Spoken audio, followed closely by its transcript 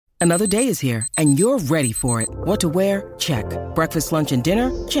Another day is here, and you're ready for it. What to wear? Check. Breakfast, lunch, and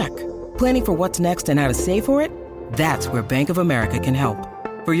dinner? Check. Planning for what's next and how to save for it? That's where Bank of America can help.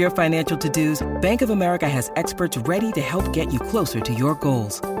 For your financial to-dos, Bank of America has experts ready to help get you closer to your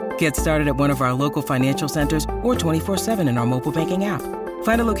goals. Get started at one of our local financial centers or 24/7 in our mobile banking app.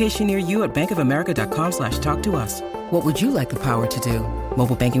 Find a location near you at bankofamerica.com/talktous. What would you like the power to do?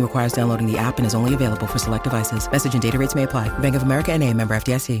 Mobile banking requires downloading the app and is only available for select devices. Message and data rates may apply. Bank of America N.A., member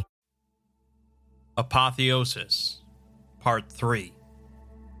FDIC. Apotheosis, Part 3.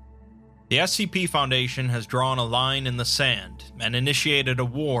 The SCP Foundation has drawn a line in the sand and initiated a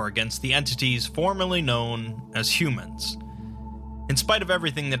war against the entities formerly known as humans. In spite of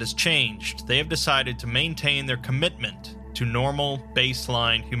everything that has changed, they have decided to maintain their commitment to normal,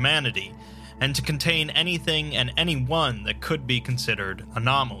 baseline humanity and to contain anything and anyone that could be considered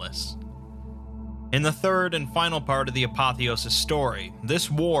anomalous. In the third and final part of the Apotheosis story,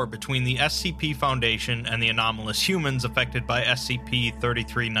 this war between the SCP Foundation and the anomalous humans affected by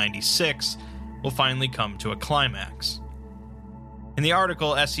SCP-3396 will finally come to a climax. In the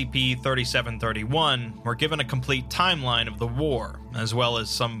article SCP-3731, we're given a complete timeline of the war, as well as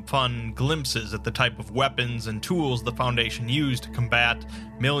some fun glimpses at the type of weapons and tools the Foundation used to combat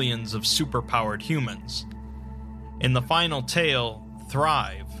millions of superpowered humans. In the final tale,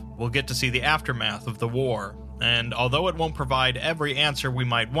 Thrive, we'll get to see the aftermath of the war, and although it won't provide every answer we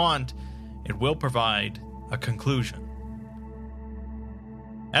might want, it will provide a conclusion.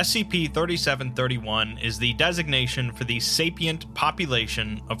 SCP-3731 is the designation for the sapient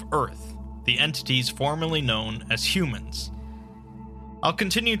population of Earth, the entities formerly known as humans. I'll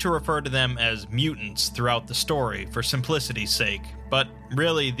continue to refer to them as mutants throughout the story for simplicity's sake, but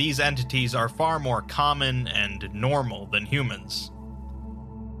really these entities are far more common and normal than humans.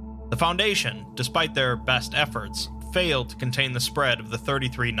 The Foundation, despite their best efforts, failed to contain the spread of the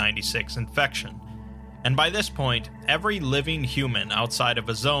 3396 infection, and by this point, every living human outside of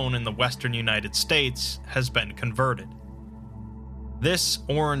a zone in the western United States has been converted. This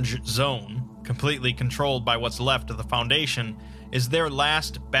orange zone, completely controlled by what's left of the Foundation, is their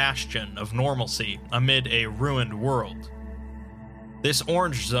last bastion of normalcy amid a ruined world. This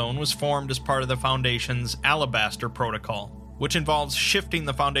orange zone was formed as part of the Foundation's Alabaster Protocol, which involves shifting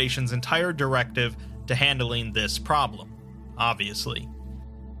the Foundation's entire directive to handling this problem, obviously.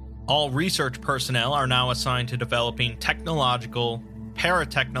 All research personnel are now assigned to developing technological,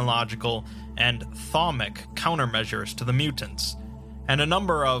 paratechnological, and thaumic countermeasures to the mutants, and a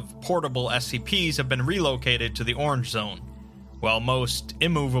number of portable SCPs have been relocated to the Orange Zone, while most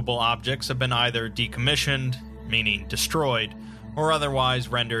immovable objects have been either decommissioned, meaning destroyed, or otherwise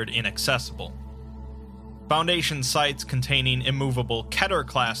rendered inaccessible. Foundation sites containing immovable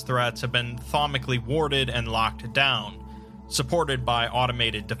Keter-class threats have been thomically warded and locked down, supported by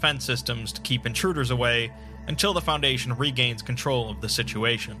automated defense systems to keep intruders away until the Foundation regains control of the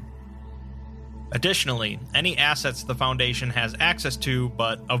situation. Additionally, any assets the Foundation has access to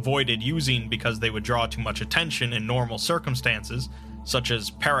but avoided using because they would draw too much attention in normal circumstances, such as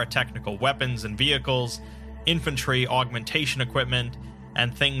paratechnical weapons and vehicles, infantry augmentation equipment,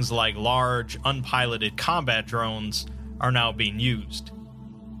 and things like large, unpiloted combat drones, are now being used.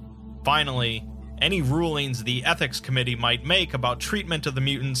 Finally, any rulings the Ethics Committee might make about treatment of the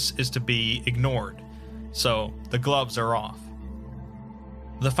mutants is to be ignored, so the gloves are off.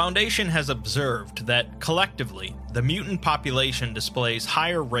 The Foundation has observed that, collectively, the mutant population displays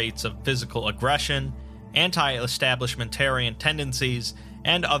higher rates of physical aggression, anti-establishmentarian tendencies,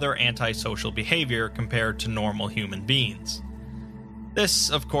 and other antisocial behavior compared to normal human beings. This,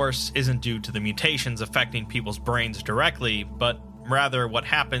 of course, isn't due to the mutations affecting people's brains directly, but rather what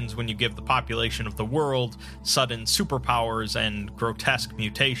happens when you give the population of the world sudden superpowers and grotesque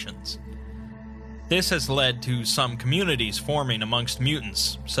mutations. This has led to some communities forming amongst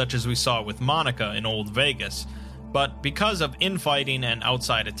mutants, such as we saw with Monica in Old Vegas, but because of infighting and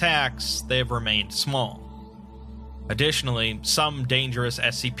outside attacks, they have remained small. Additionally, some dangerous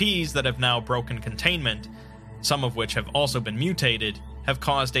SCPs that have now broken containment, some of which have also been mutated, have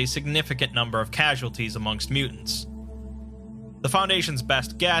caused a significant number of casualties amongst mutants. The Foundation's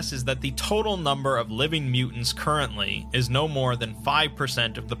best guess is that the total number of living mutants currently is no more than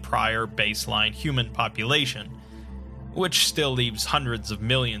 5% of the prior baseline human population, which still leaves hundreds of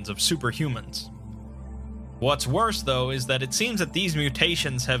millions of superhumans. What's worse, though, is that it seems that these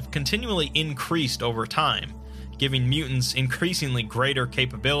mutations have continually increased over time, giving mutants increasingly greater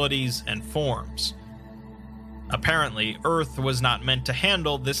capabilities and forms. Apparently, Earth was not meant to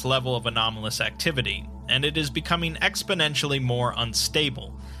handle this level of anomalous activity, and it is becoming exponentially more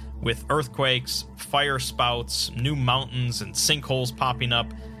unstable, with earthquakes, fire spouts, new mountains, and sinkholes popping up,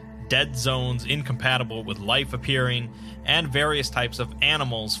 dead zones incompatible with life appearing, and various types of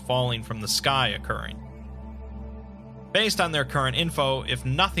animals falling from the sky occurring. Based on their current info, if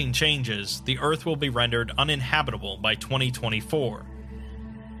nothing changes, the Earth will be rendered uninhabitable by 2024.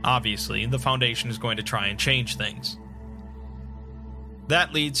 Obviously, the Foundation is going to try and change things.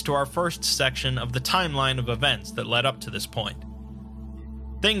 That leads to our first section of the timeline of events that led up to this point.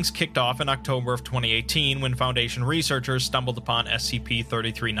 Things kicked off in October of 2018 when Foundation researchers stumbled upon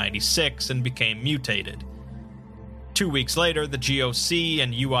SCP-3396 and became mutated. 2 weeks later, the GOC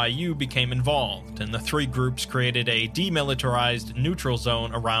and UIU became involved, and the three groups created a demilitarized neutral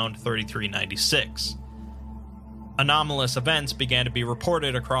zone around 3396. Anomalous events began to be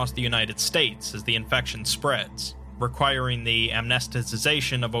reported across the United States as the infection spreads, requiring the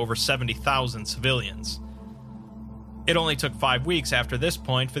amnesticization of over 70,000 civilians. It only took 5 weeks after this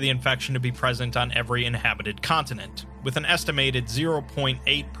point for the infection to be present on every inhabited continent, with an estimated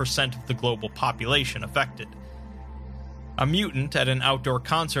 0.8% of the global population affected. A mutant at an outdoor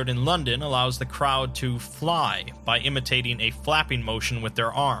concert in London allows the crowd to fly by imitating a flapping motion with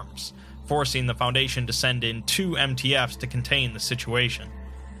their arms, forcing the Foundation to send in 2 MTFs to contain the situation.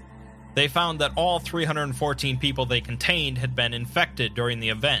 They found that all 314 people they contained had been infected during the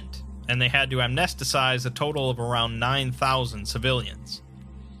event, and they had to amnesticize a total of around 9,000 civilians.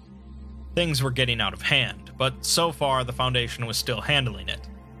 Things were getting out of hand, but so far the Foundation was still handling it.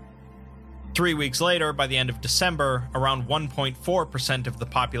 3 weeks later, by the end of December, around 1.4% of the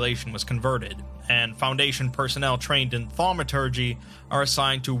population was converted, and Foundation personnel trained in thaumaturgy are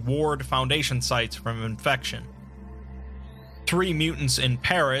assigned to ward Foundation sites from infection. 3 mutants in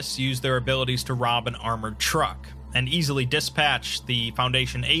Paris used their abilities to rob an armored truck, and easily dispatched the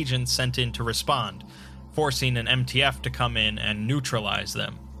Foundation agents sent in to respond, forcing an MTF to come in and neutralize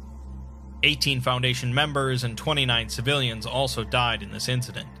them. 18 Foundation members and 29 civilians also died in this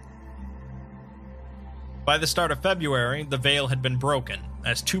incident. By the start of February, the veil had been broken,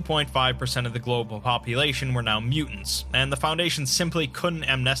 as 2.5% of the global population were now mutants, and the Foundation simply couldn't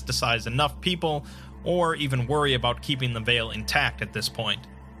amnesticize enough people or even worry about keeping the veil intact at this point.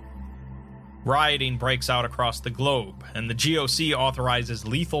 Rioting breaks out across the globe, and the GOC authorizes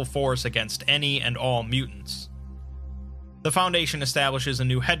lethal force against any and all mutants. The Foundation establishes a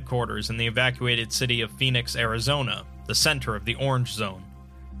new headquarters in the evacuated city of Phoenix, Arizona, the center of the Orange Zone.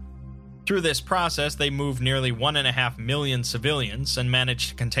 Through this process, they moved nearly 1.5 million civilians and managed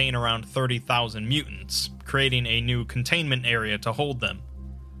to contain around 30,000 mutants, creating a new containment area to hold them.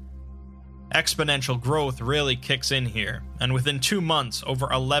 Exponential growth really kicks in here, and within 2 months, over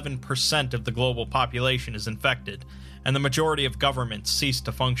 11% of the global population is infected, and the majority of governments cease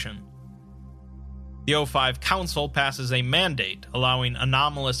to function. The O5 Council passes a mandate allowing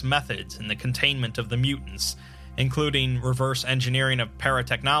anomalous methods in the containment of the mutants, including reverse engineering of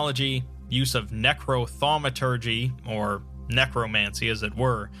paratechnology, use of necrothaumaturgy, or necromancy as it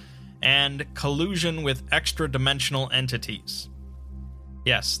were, and collusion with extra-dimensional entities.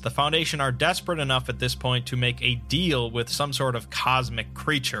 Yes, the Foundation are desperate enough at this point to make a deal with some sort of cosmic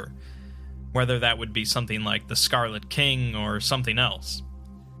creature, whether that would be something like the Scarlet King or something else.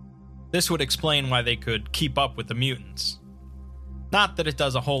 This would explain why they could keep up with the mutants. Not that it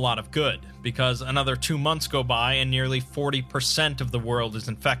does a whole lot of good, because another 2 months go by and nearly 40% of the world is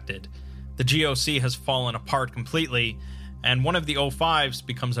infected. The GOC has fallen apart completely, and one of the O5s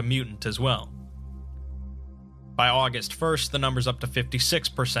becomes a mutant as well. By August 1st, the number's up to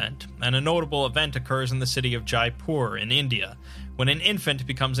 56%, and a notable event occurs in the city of Jaipur in India, when an infant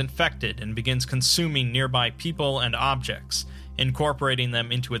becomes infected and begins consuming nearby people and objects, incorporating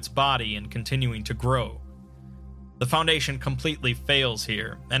them into its body and continuing to grow. The Foundation completely fails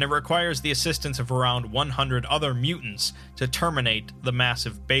here, and it requires the assistance of around 100 other mutants to terminate the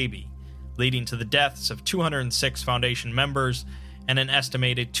massive baby, leading to the deaths of 206 Foundation members and an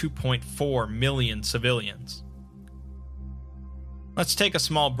estimated 2.4 million civilians. Let's take a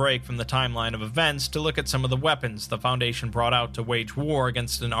small break from the timeline of events to look at some of the weapons the Foundation brought out to wage war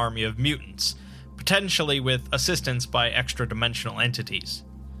against an army of mutants, potentially with assistance by extra-dimensional entities.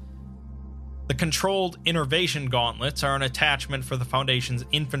 The Controlled Innervation Gauntlets are an attachment for the Foundation's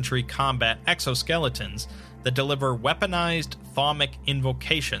infantry combat exoskeletons that deliver weaponized thaumic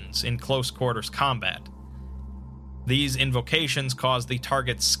invocations in close-quarters combat. These invocations cause the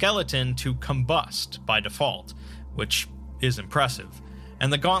target's skeleton to combust by default, which is impressive,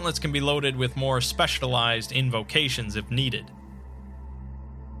 and the gauntlets can be loaded with more specialized invocations if needed.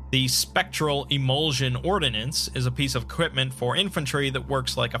 The Spectral Emulsion Ordnance is a piece of equipment for infantry that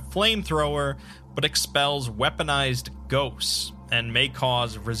works like a flamethrower but expels weaponized ghosts and may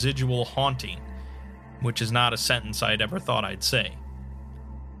cause residual haunting, which is not a sentence I'd ever thought I'd say.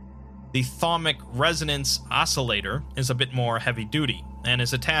 The thermic resonance oscillator is a bit more heavy-duty and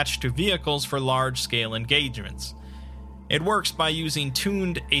is attached to vehicles for large-scale engagements. It works by using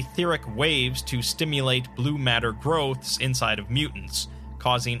tuned etheric waves to stimulate blue matter growths inside of mutants,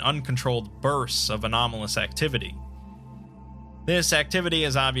 causing uncontrolled bursts of anomalous activity. This activity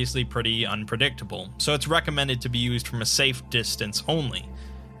is obviously pretty unpredictable, so it's recommended to be used from a safe distance only,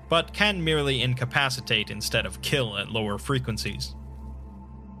 but can merely incapacitate instead of kill at lower frequencies.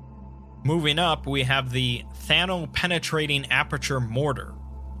 Moving up, we have the Thano-penetrating aperture mortar,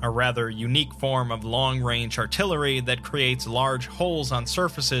 a rather unique form of long-range artillery that creates large holes on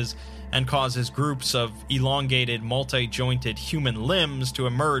surfaces and causes groups of elongated, multi-jointed human limbs to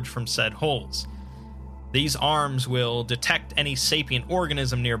emerge from said holes. These arms will detect any sapient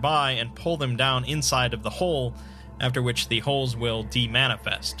organism nearby and pull them down inside of the hole, after which the holes will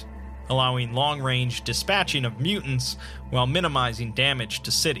demanifest, allowing long-range dispatching of mutants while minimizing damage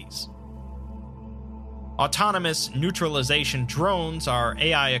to cities. Autonomous neutralization drones are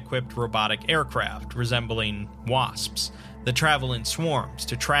AI-equipped robotic aircraft resembling wasps that travel in swarms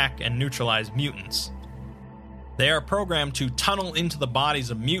to track and neutralize mutants. They are programmed to tunnel into the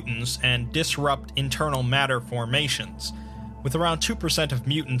bodies of mutants and disrupt internal matter formations, with around 2% of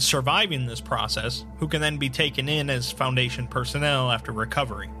mutants surviving this process, who can then be taken in as Foundation personnel after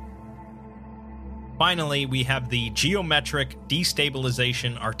recovery. Finally, we have the geometric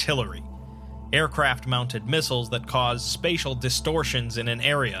destabilization artillery, aircraft-mounted missiles that cause spatial distortions in an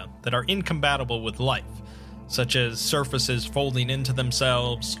area that are incompatible with life, such as surfaces folding into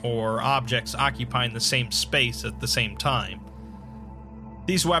themselves or objects occupying the same space at the same time.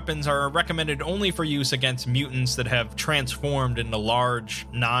 These weapons are recommended only for use against mutants that have transformed into large,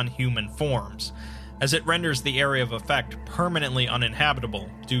 non-human forms, as it renders the area of effect permanently uninhabitable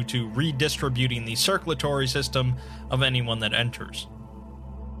due to redistributing the circulatory system of anyone that enters.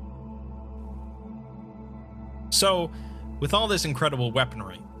 So, with all this incredible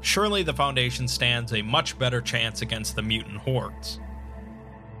weaponry, surely the Foundation stands a much better chance against the mutant hordes.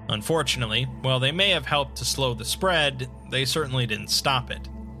 Unfortunately, while they may have helped to slow the spread, they certainly didn't stop it.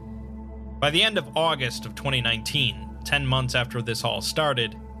 By the end of August of 2019, 10 months after this all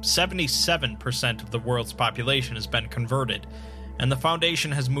started, 77% of the world's population has been converted, and the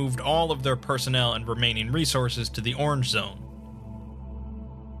Foundation has moved all of their personnel and remaining resources to the Orange Zone.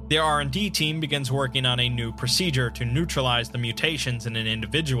 The R&D team begins working on a new procedure to neutralize the mutations in an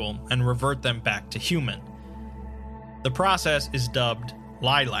individual and revert them back to human. The process is dubbed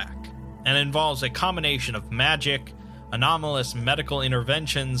Lilac, and involves a combination of magic, anomalous medical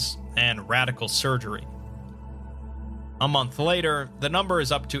interventions, and radical surgery. A month later, the number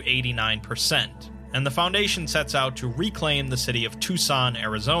is up to 89%, and the Foundation sets out to reclaim the city of Tucson,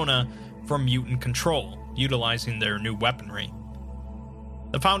 Arizona, from mutant control, utilizing their new weaponry.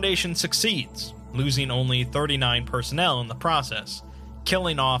 The Foundation succeeds, losing only 39 personnel in the process,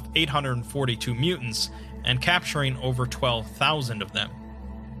 killing off 842 mutants, and capturing over 12,000 of them.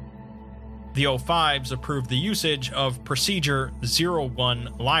 The O5s approved the usage of Procedure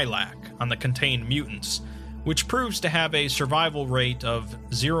 01 Lilac on the contained mutants, which proves to have a survival rate of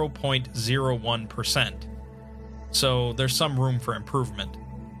 0.01%. So there's some room for improvement.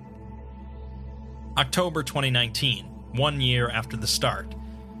 October 2019, 1 year after the start.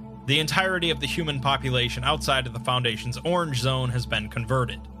 The entirety of the human population outside of the Foundation's Orange Zone has been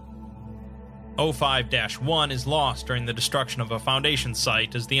converted. O5-1 is lost during the destruction of a Foundation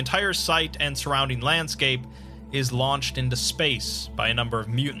site as the entire site and surrounding landscape is launched into space by a number of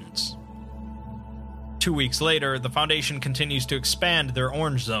mutants. 2 weeks later, the Foundation continues to expand their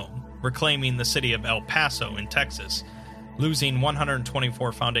Orange Zone, reclaiming the city of El Paso in Texas, losing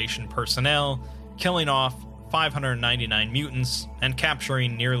 124 Foundation personnel, killing off 599 mutants, and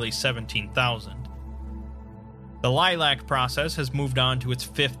capturing nearly 17,000. The Lilac process has moved on to its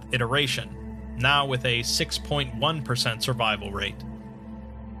 5th iteration, now with a 6.1% survival rate.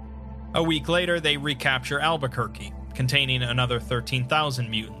 A week later, they recapture Albuquerque, containing another 13,000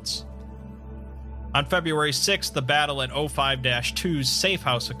 mutants. On February 6th, the battle at O5-2's safe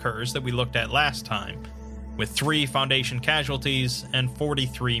house occurs that we looked at last time, with 3 Foundation casualties and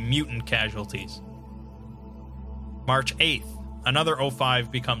 43 mutant casualties. March 8th, another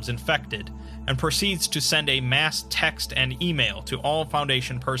O5 becomes infected, and proceeds to send a mass text and email to all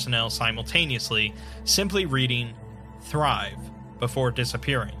Foundation personnel simultaneously, simply reading, "Thrive," before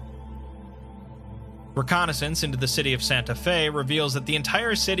disappearing. Reconnaissance into the city of Santa Fe reveals that the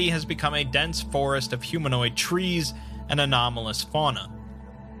entire city has become a dense forest of humanoid trees and anomalous fauna.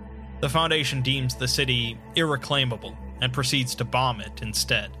 The Foundation deems the city irreclaimable and proceeds to bomb it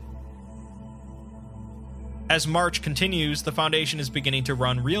instead. As March continues, the Foundation is beginning to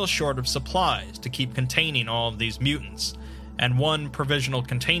run real short of supplies to keep containing all of these mutants, and one provisional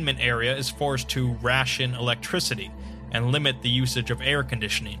containment area is forced to ration electricity and limit the usage of air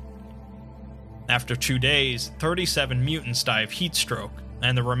conditioning. After 2 days, 37 mutants die of heat stroke,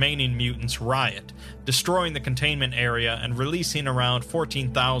 and the remaining mutants riot, destroying the containment area and releasing around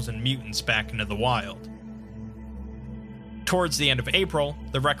 14,000 mutants back into the wild. Towards the end of April,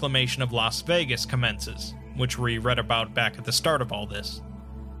 the reclamation of Las Vegas commences, which we read about back at the start of all this.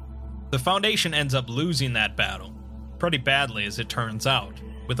 The Foundation ends up losing that battle, pretty badly as it turns out,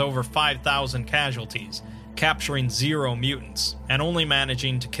 with over 5,000 casualties, capturing 0 mutants, and only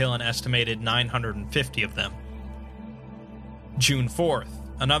managing to kill an estimated 950 of them. June 4th,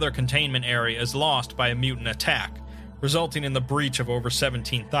 another containment area is lost by a mutant attack, resulting in the breach of over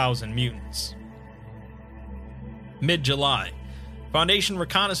 17,000 mutants. Mid-July, Foundation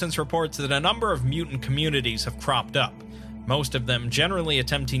reconnaissance reports that a number of mutant communities have cropped up, most of them generally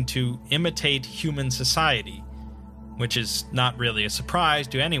attempting to imitate human society, which is not really a surprise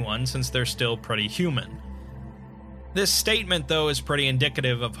to anyone since they're still pretty human. This statement, though, is pretty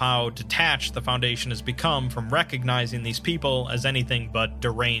indicative of how detached the Foundation has become from recognizing these people as anything but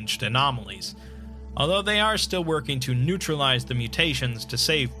deranged anomalies, although they are still working to neutralize the mutations to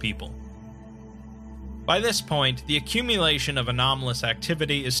save people. By this point, the accumulation of anomalous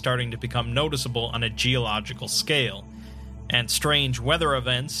activity is starting to become noticeable on a geological scale, and strange weather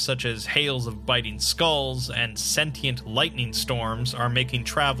events such as hails of biting skulls and sentient lightning storms are making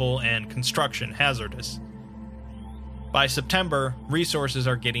travel and construction hazardous. By September, resources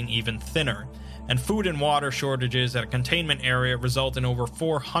are getting even thinner, and food and water shortages at a containment area result in over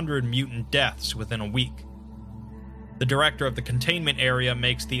 400 mutant deaths within a week. The director of the containment area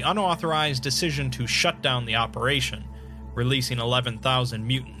makes the unauthorized decision to shut down the operation, releasing 11,000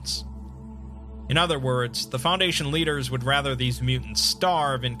 mutants. In other words, the Foundation leaders would rather these mutants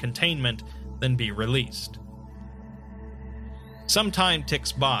starve in containment than be released. Some time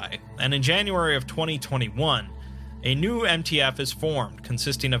ticks by, and in January of 2021, a new MTF is formed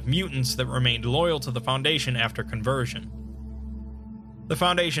consisting of mutants that remained loyal to the Foundation after conversion. The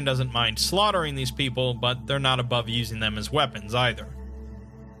Foundation doesn't mind slaughtering these people, but they're not above using them as weapons either.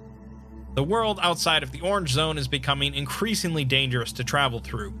 The world outside of the Orange Zone is becoming increasingly dangerous to travel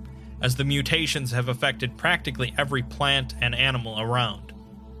through, as the mutations have affected practically every plant and animal around.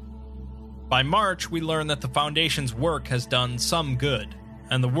 By March, we learn that the Foundation's work has done some good,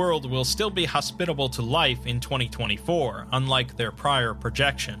 and the world will still be hospitable to life in 2024, unlike their prior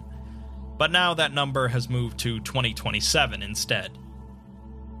projection. But now that number has moved to 2027 instead.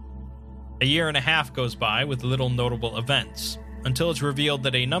 A year and a half goes by with little notable events, until it's revealed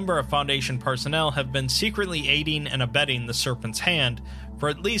that a number of Foundation personnel have been secretly aiding and abetting the Serpent's Hand for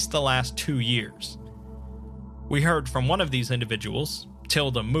at least the last 2 years. We heard from one of these individuals,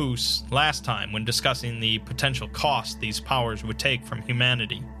 Tilda Moose, last time when discussing the potential cost these powers would take from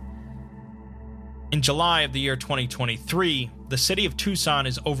humanity. In July of the year 2023, the city of Tucson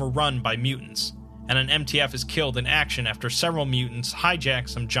is overrun by mutants, and an MTF is killed in action after several mutants hijack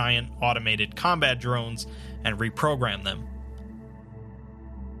some giant automated combat drones and reprogram them.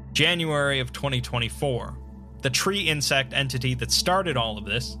 January of 2024, the tree insect entity that started all of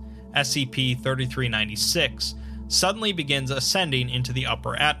this, SCP-3396, suddenly begins ascending into the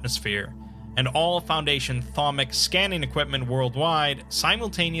upper atmosphere, and all Foundation thaumic scanning equipment worldwide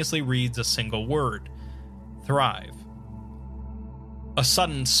simultaneously reads a single word: Thrive. A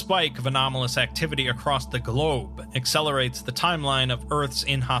sudden spike of anomalous activity across the globe accelerates the timeline of Earth's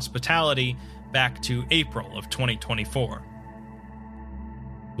inhospitality back to April of 2024.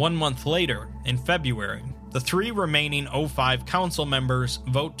 1 month later, in February, the 3 remaining O5 council members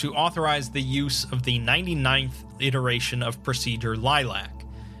vote to authorize the use of the 99th iteration of Procedure Lilac,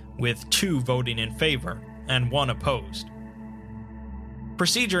 with 2 voting in favor and 1 opposed.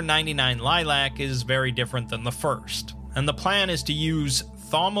 Procedure 99 Lilac is very different than the first, and the plan is to use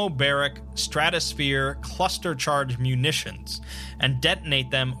thermobaric stratosphere cluster charge munitions and detonate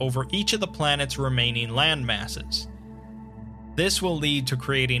them over each of the planet's remaining land masses. This will lead to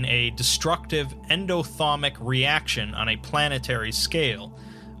creating a destructive endothermic reaction on a planetary scale,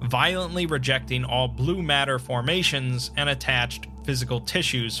 violently rejecting all blue matter formations and attached physical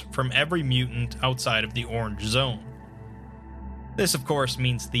tissues from every mutant outside of the Orange Zone. This, of course,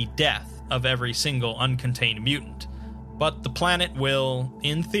 means the death of every single uncontained mutant, but the planet will,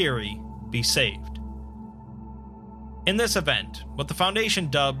 in theory, be saved. In this event, what the Foundation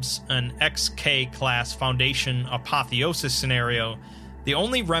dubs an XK-class Foundation Apotheosis scenario, the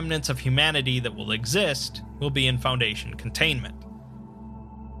only remnants of humanity that will exist will be in Foundation containment.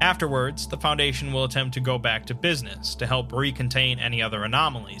 Afterwards, the Foundation will attempt to go back to business to help recontain any other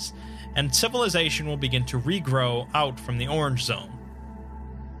anomalies, and civilization will begin to regrow out from the Orange Zone.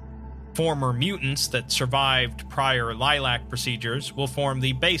 Former mutants that survived prior Lilac procedures will form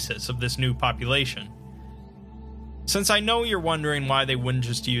the basis of this new population. Since I know you're wondering why they wouldn't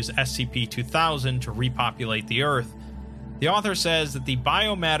just use SCP-2000 to repopulate the Earth, the author says that the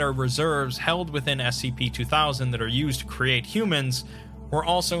biomatter reserves held within SCP-2000 that are used to create humans were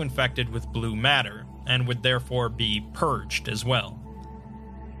also infected with blue matter, and would therefore be purged as well.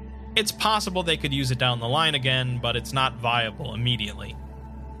 It's possible they could use it down the line again, but it's not viable immediately.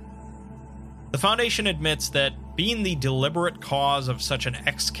 The Foundation admits that being the deliberate cause of such an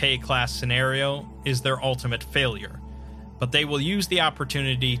XK-class scenario is their ultimate failure, but they will use the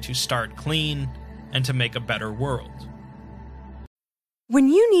opportunity to start clean and to make a better world. When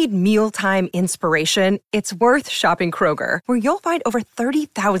you need mealtime inspiration, it's worth shopping Kroger, where you'll find over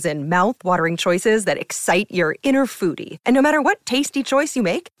 30,000 mouth-watering choices that excite your inner foodie. And no matter what tasty choice you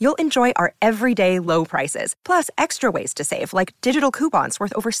make, you'll enjoy our everyday low prices, plus extra ways to save, like digital coupons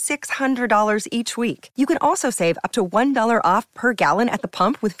worth over $600 each week. You can also save up to $1 off per gallon at the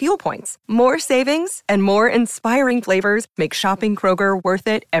pump with fuel points. More savings and more inspiring flavors make shopping Kroger worth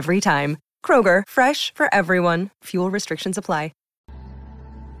it every time. Kroger, fresh for everyone. Fuel restrictions apply.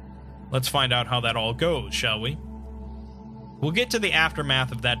 Let's find out how that all goes, shall we? We'll get to the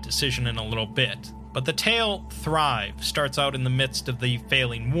aftermath of that decision in a little bit, but the tale Thrive starts out in the midst of the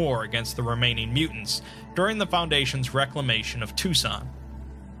failing war against the remaining mutants during the Foundation's reclamation of Tucson.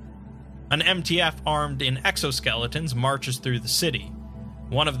 An MTF armed in exoskeletons marches through the city,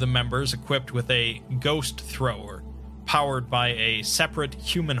 one of the members equipped with a ghost thrower, powered by a separate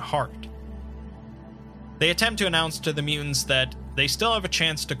human heart. They attempt to announce to the mutants that they still have a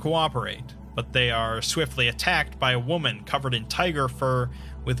chance to cooperate, but they are swiftly attacked by a woman covered in tiger fur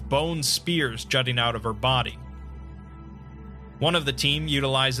with bone spears jutting out of her body. One of the team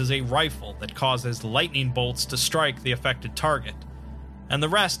utilizes a rifle that causes lightning bolts to strike the affected target, and the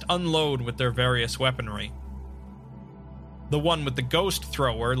rest unload with their various weaponry. The one with the ghost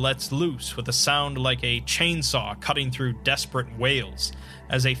thrower lets loose with a sound like a chainsaw cutting through desperate wails,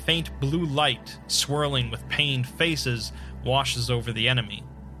 as a faint blue light, swirling with pained faces, washes over the enemy.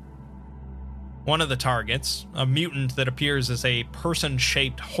 One of the targets, a mutant that appears as a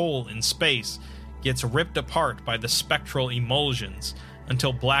person-shaped hole in space, gets ripped apart by the spectral emulsions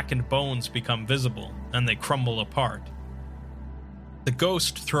until blackened bones become visible and they crumble apart. The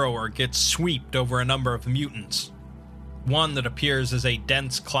ghost thrower gets swept over a number of mutants. One that appears as a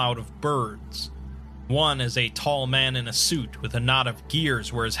dense cloud of birds. One as a tall man in a suit with a knot of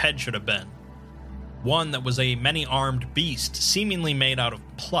gears where his head should have been. One that was a many-armed beast seemingly made out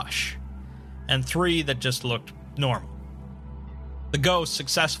of plush. And three that just looked normal. The ghost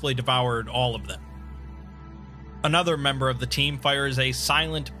successfully devoured all of them. Another member of the team fires a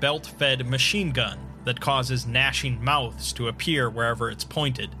silent belt-fed machine gun that causes gnashing mouths to appear wherever it's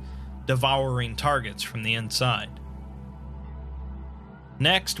pointed, devouring targets from the inside.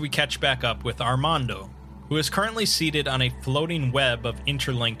 Next, we catch back up with Armando, who is currently seated on a floating web of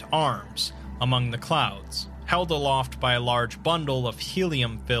interlinked arms among the clouds, held aloft by a large bundle of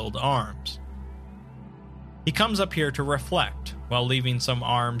helium-filled arms. He comes up here to reflect, while leaving some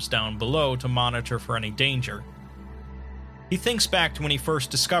arms down below to monitor for any danger. He thinks back to when he first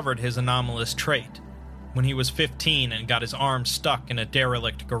discovered his anomalous trait, when he was 15 and got his arm stuck in a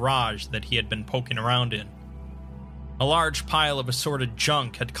derelict garage that he had been poking around in. A large pile of assorted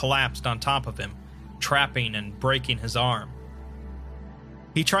junk had collapsed on top of him, trapping and breaking his arm.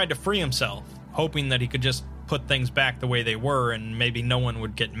 He tried to free himself, hoping that he could just put things back the way they were and maybe no one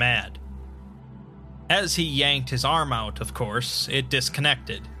would get mad. As he yanked his arm out, of course, it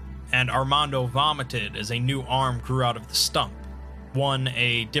disconnected, and Armando vomited as a new arm grew out of the stump, one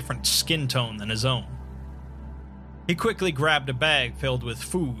a different skin tone than his own. He quickly grabbed a bag filled with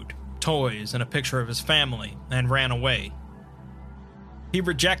food, toys, and a picture of his family, and ran away. He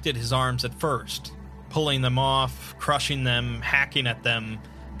rejected his arms at first, pulling them off, crushing them, hacking at them,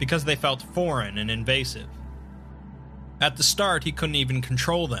 because they felt foreign and invasive. At the start, he couldn't even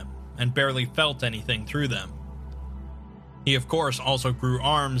control them, and barely felt anything through them. He, of course, also grew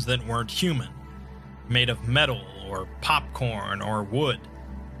arms that weren't human, made of metal or popcorn or wood.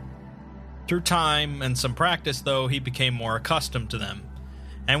 Through time and some practice, though, he became more accustomed to them,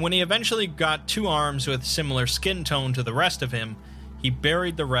 and when he eventually got two arms with similar skin tone to the rest of him, he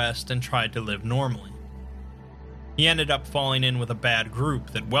buried the rest and tried to live normally. He ended up falling in with a bad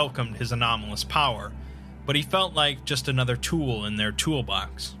group that welcomed his anomalous power, but he felt like just another tool in their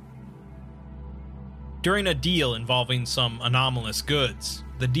toolbox. During a deal involving some anomalous goods,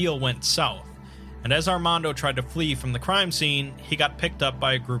 the deal went south, and as Armando tried to flee from the crime scene, he got picked up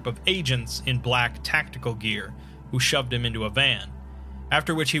by a group of agents in black tactical gear who shoved him into a van,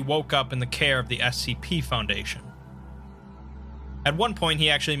 after which he woke up in the care of the SCP Foundation. At one point, he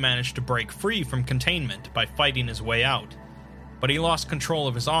actually managed to break free from containment by fighting his way out, but he lost control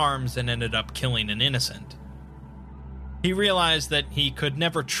of his arms and ended up killing an innocent. He realized that he could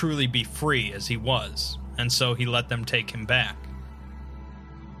never truly be free as he was, and so he let them take him back.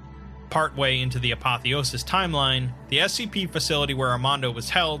 Partway into the Apotheosis timeline, the SCP facility where Armando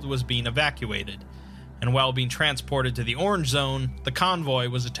was held was being evacuated, and while being transported to the Orange Zone, the convoy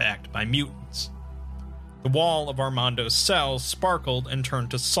was attacked by mutants. The wall of Armando's cell sparkled and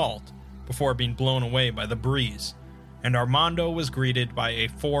turned to salt before being blown away by the breeze, and Armando was greeted by a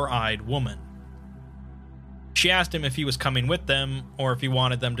four-eyed woman. She asked him if he was coming with them, or if he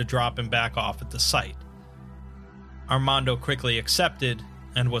wanted them to drop him back off at the site. Armando quickly accepted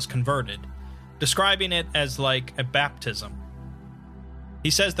and was converted, describing it as like a baptism.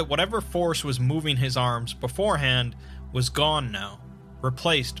 He says that whatever force was moving his arms beforehand was gone now,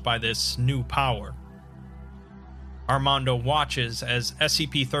 replaced by this new power. Armando watches as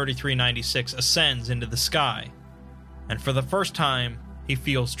SCP-3396 ascends into the sky, and for the first time, he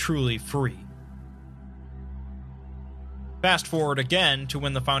feels truly free. Fast forward again to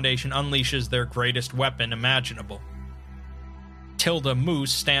when the Foundation unleashes their greatest weapon imaginable. Tilda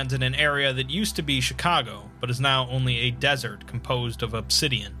Moose stands in an area that used to be Chicago, but is now only a desert composed of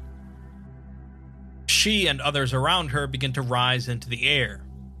obsidian. She and others around her begin to rise into the air,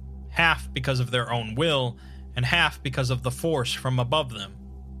 half because of their own will, and half because of the force from above them,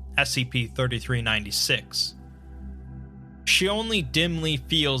 SCP-3396. She only dimly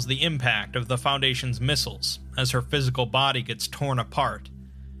feels the impact of the Foundation's missiles as her physical body gets torn apart,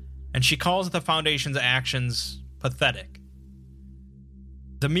 and she calls the Foundation's actions pathetic.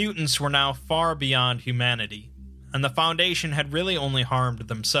 The mutants were now far beyond humanity, and the Foundation had really only harmed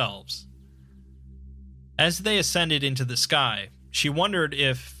themselves. As they ascended into the sky, she wondered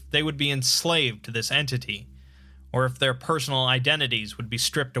if they would be enslaved to this entity, or if their personal identities would be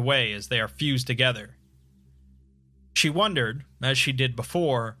stripped away as they are fused together. She wondered, as she did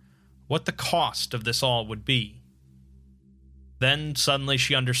before, what the cost of this all would be. Then suddenly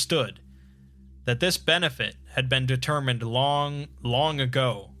she understood that this benefit had been determined long, long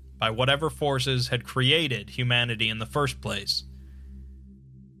ago by whatever forces had created humanity in the first place.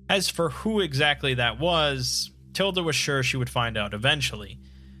 As for who exactly that was, Tilda was sure she would find out eventually,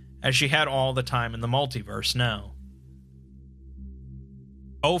 as she had all the time in the multiverse now.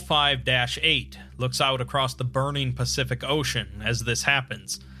 05-8 looks out across the burning Pacific Ocean as this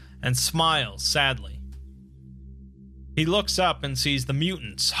happens, and smiles sadly. He looks up and sees the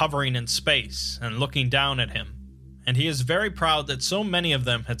mutants hovering in space and looking down at him, and he is very proud that so many of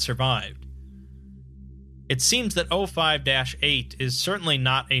them had survived. It seems that 05-8 is certainly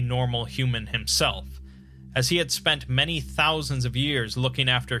not a normal human himself, as he had spent many thousands of years looking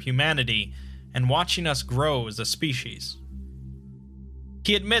after humanity and watching us grow as a species.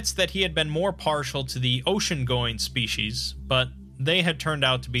 He admits that he had been more partial to the ocean-going species, but they had turned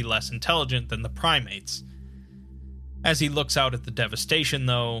out to be less intelligent than the primates. As he looks out at the devastation,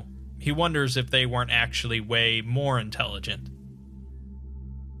 though, he wonders if they weren't actually way more intelligent.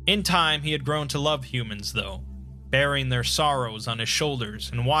 In time, he had grown to love humans, though, bearing their sorrows on his shoulders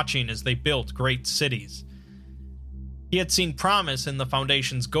and watching as they built great cities. He had seen promise in the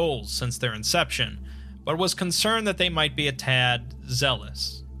Foundation's goals since their inception, but was concerned that they might be a tad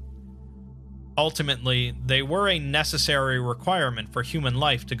zealous. Ultimately, they were a necessary requirement for human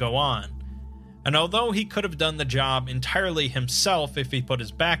life to go on, and although he could have done the job entirely himself if he put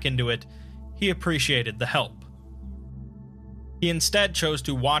his back into it, he appreciated the help. He instead chose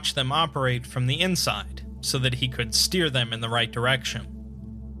to watch them operate from the inside, so that he could steer them in the right direction.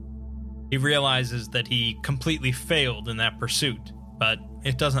 He realizes that he completely failed in that pursuit, but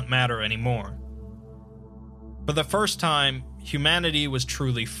it doesn't matter anymore. For the first time, humanity was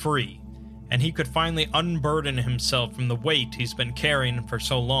truly free, and he could finally unburden himself from the weight he's been carrying for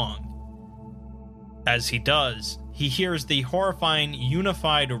so long. As he does, he hears the horrifying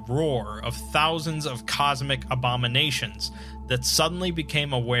unified roar of thousands of cosmic abominations that suddenly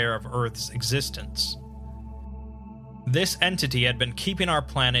became aware of Earth's existence. This entity had been keeping our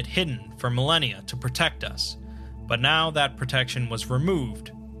planet hidden for millennia to protect us, but now that protection was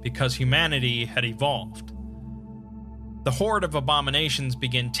removed because humanity had evolved. The horde of abominations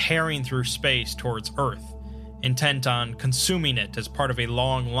begin tearing through space towards Earth, intent on consuming it as part of a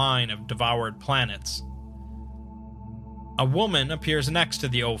long line of devoured planets. A woman appears next to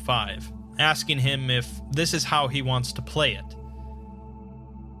the O5, asking him if this is how he wants to play it.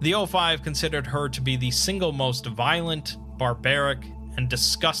 The O5 considered her to be the single most violent, barbaric, and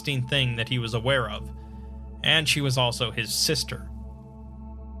disgusting thing that he was aware of, and she was also his sister.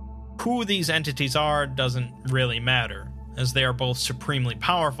 Who these entities are doesn't really matter, as they are both supremely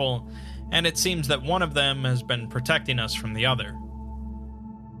powerful, and it seems that one of them has been protecting us from the other.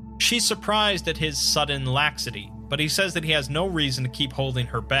 She's surprised at his sudden laxity, but he says that he has no reason to keep holding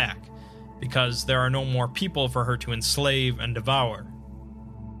her back, because there are no more people for her to enslave and devour.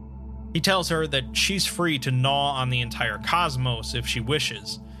 He tells her that she's free to gnaw on the entire cosmos if she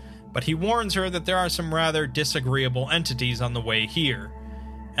wishes, but he warns her that there are some rather disagreeable entities on the way here,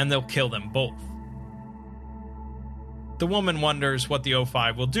 and they'll kill them both. The woman wonders what the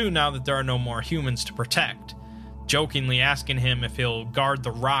O5 will do now that there are no more humans to protect, jokingly asking him if he'll guard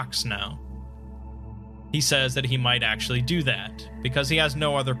the rocks now. He says that he might actually do that, because he has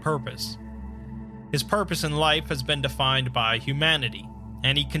no other purpose. His purpose in life has been defined by humanity,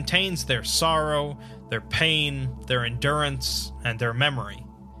 and he contains their sorrow, their pain, their endurance, and their memory.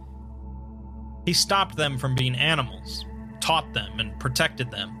 He stopped them from being animals, taught them, and protected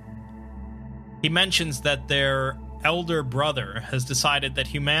them. He mentions that their elder brother has decided that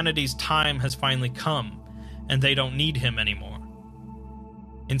humanity's time has finally come, and they don't need him anymore.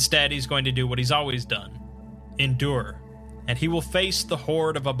 Instead, he's going to do what he's always done: endure, and he will face the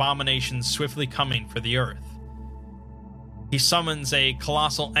horde of abominations swiftly coming for the earth. He summons a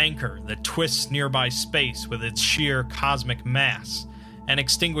colossal anchor that twists nearby space with its sheer cosmic mass, and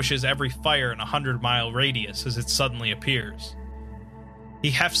extinguishes every fire in a 100-mile radius as it suddenly appears. He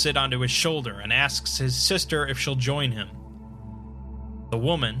hefts it onto his shoulder and asks his sister if she'll join him. The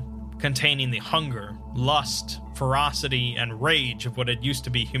woman, containing the hunger, lust, ferocity, and rage of what had used to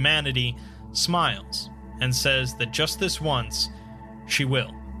be humanity, smiles and says that just this once, she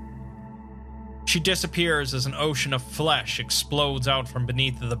will. She disappears as an ocean of flesh explodes out from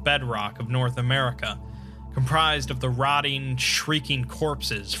beneath the bedrock of North America, comprised of the rotting, shrieking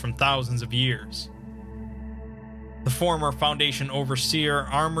corpses from thousands of years. The former Foundation overseer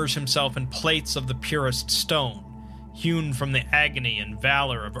armors himself in plates of the purest stone, hewn from the agony and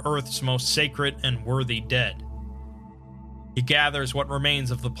valor of Earth's most sacred and worthy dead. He gathers what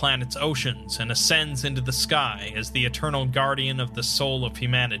remains of the planet's oceans and ascends into the sky as the eternal guardian of the soul of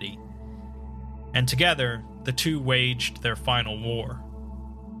humanity. And together, the two waged their final war.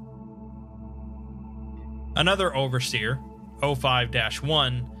 Another overseer,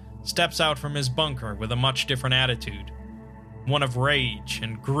 O5-1, steps out from his bunker with a much different attitude, one of rage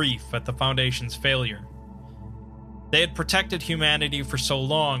and grief at the Foundation's failure. They had protected humanity for so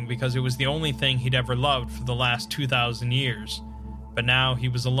long because it was the only thing he'd ever loved for the last 2,000 years, but now he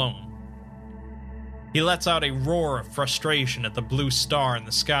was alone. He lets out a roar of frustration at the blue star in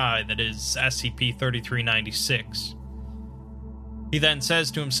the sky that is SCP-3396. He then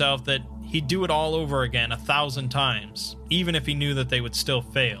says to himself that he'd do it all over again 1,000 times, even if he knew that they would still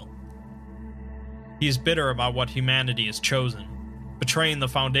fail. He is bitter about what humanity has chosen, betraying the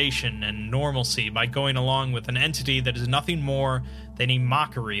Foundation and normalcy by going along with an entity that is nothing more than a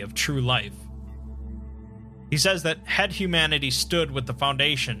mockery of true life. He says that had humanity stood with the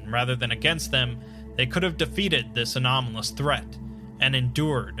Foundation rather than against them, they could have defeated this anomalous threat, and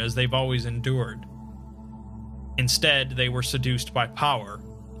endured as they've always endured. Instead, they were seduced by power,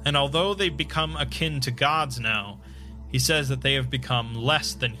 and although they've become akin to gods now, he says that they have become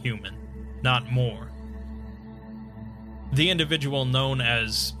less than human, not more. The individual known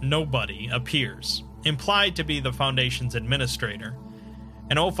as Nobody appears, implied to be the Foundation's administrator,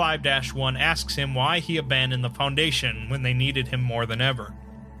 and O5-1 asks him why he abandoned the Foundation when they needed him more than ever.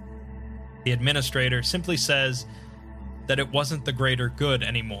 The administrator simply says that it wasn't the greater good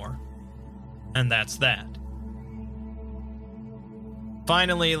anymore, and that's that.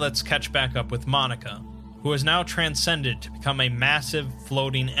 Finally, let's catch back up with Monica, who has now transcended to become a massive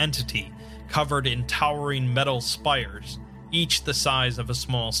floating entity covered in towering metal spires, each the size of a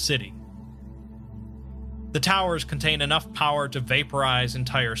small city. The towers contain enough power to vaporize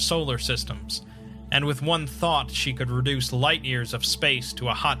entire solar systems, and with one thought she could reduce light years of space to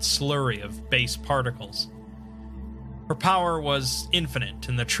a hot slurry of base particles. Her power was infinite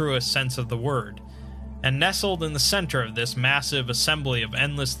in the truest sense of the word, and nestled in the center of this massive assembly of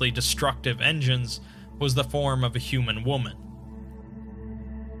endlessly destructive engines was the form of a human woman.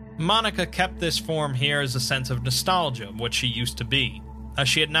 Monica kept this form here as a sense of nostalgia of what she used to be, as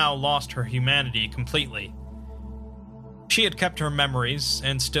she had now lost her humanity completely. She had kept her memories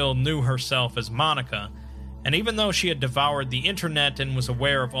and still knew herself as Monica, and even though she had devoured the internet and was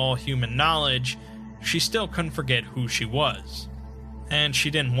aware of all human knowledge, she still couldn't forget who she was. And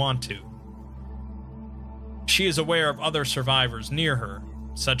she didn't want to. she is aware of other survivors near her,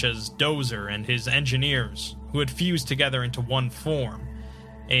 such as Dozer and his engineers, who had fused together into one form,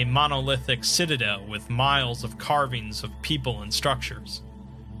 a monolithic citadel with miles of carvings of people and structures.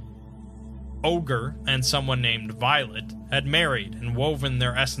 Ogre and someone named Violet had married and woven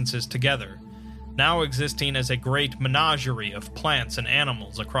their essences together, now existing as a great menagerie of plants and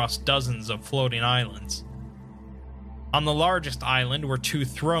animals across dozens of floating islands. On the largest island were 2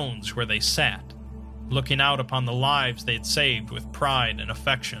 thrones where they sat, looking out upon the lives they had saved with pride and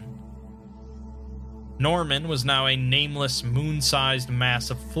affection. Norman was now a nameless, moon-sized mass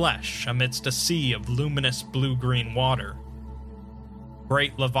of flesh amidst a sea of luminous blue-green water.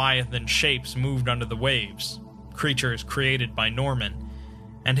 Great leviathan shapes moved under the waves, creatures created by Norman,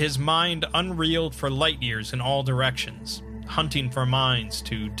 and his mind unreeled for light years in all directions, hunting for minds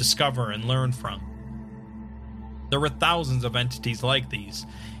to discover and learn from. There were thousands of entities like these,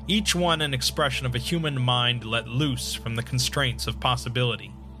 each one an expression of a human mind let loose from the constraints of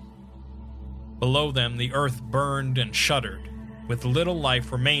possibility. Below them, the earth burned and shuddered, with little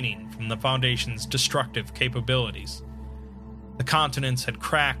life remaining from the Foundation's destructive capabilities. The continents had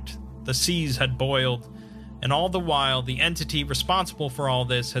cracked, the seas had boiled, and all the while the entity responsible for all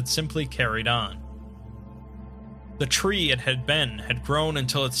this had simply carried on. The tree it had been had grown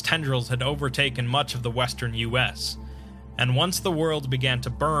until its tendrils had overtaken much of the western US, and once the world began to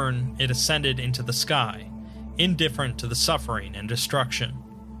burn, it ascended into the sky, indifferent to the suffering and destruction.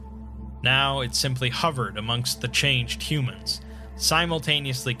 Now it simply hovered amongst the changed humans,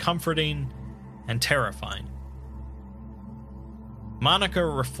 simultaneously comforting and terrifying. Monica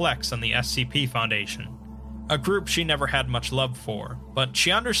reflects on the SCP Foundation, a group she never had much love for, but she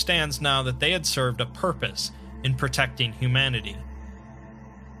understands now that they had served a purpose in protecting humanity.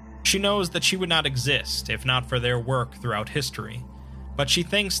 She knows that she would not exist if not for their work throughout history, but she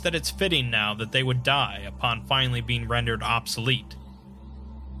thinks that it's fitting now that they would die upon finally being rendered obsolete.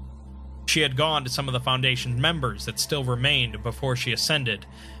 She had gone to some of the Foundation members that still remained before she ascended,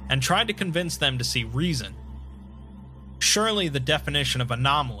 and tried to convince them to see reason. Surely the definition of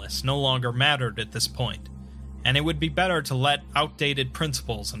anomalous no longer mattered at this point, and it would be better to let outdated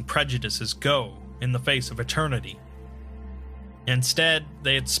principles and prejudices go in the face of eternity. Instead,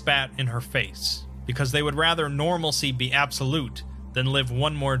 they had spat in her face, because they would rather normalcy be absolute than live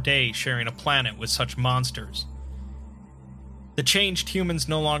one more day sharing a planet with such monsters. The changed humans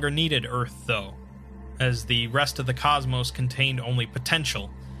no longer needed Earth, though, as the rest of the cosmos contained only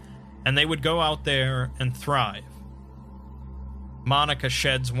potential, and they would go out there and thrive. Monica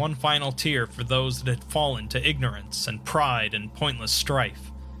sheds one final tear for those that had fallen to ignorance and pride and pointless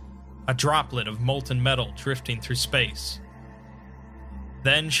strife, a droplet of molten metal drifting through space.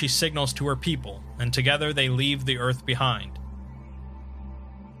 Then she signals to her people, and together they leave the Earth behind.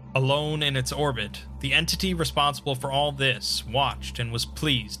 Alone in its orbit, the entity responsible for all this watched and was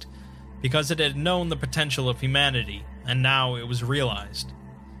pleased, because it had known the potential of humanity, and now it was realized.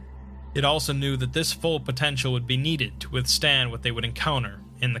 It also knew that this full potential would be needed to withstand what they would encounter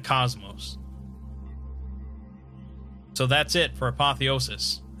in the cosmos. So that's it for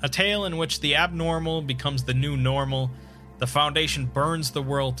Apotheosis, a tale in which the abnormal becomes the new normal, the Foundation burns the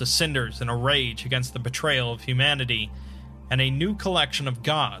world to cinders in a rage against the betrayal of humanity, and a new collection of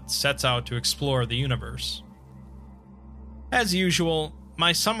gods sets out to explore the universe. As usual,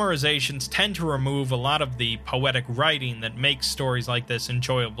 my summarizations tend to remove a lot of the poetic writing that makes stories like this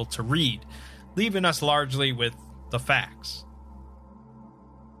enjoyable to read, leaving us largely with the facts.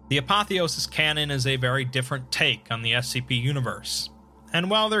 The Apotheosis canon is a very different take on the SCP universe, and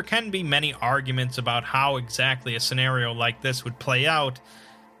while there can be many arguments about how exactly a scenario like this would play out,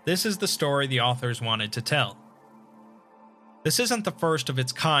 this is the story the authors wanted to tell. This isn't the first of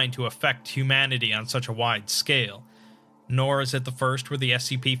its kind to affect humanity on such a wide scale, nor is it the first where the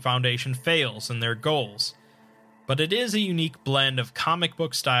SCP Foundation fails in their goals, but it is a unique blend of comic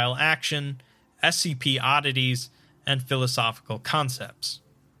book style action, SCP oddities, and philosophical concepts.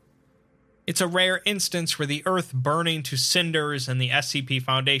 It's a rare instance where the Earth burning to cinders and the SCP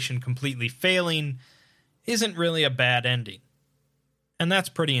Foundation completely failing isn't really a bad ending, and that's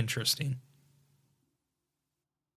pretty interesting.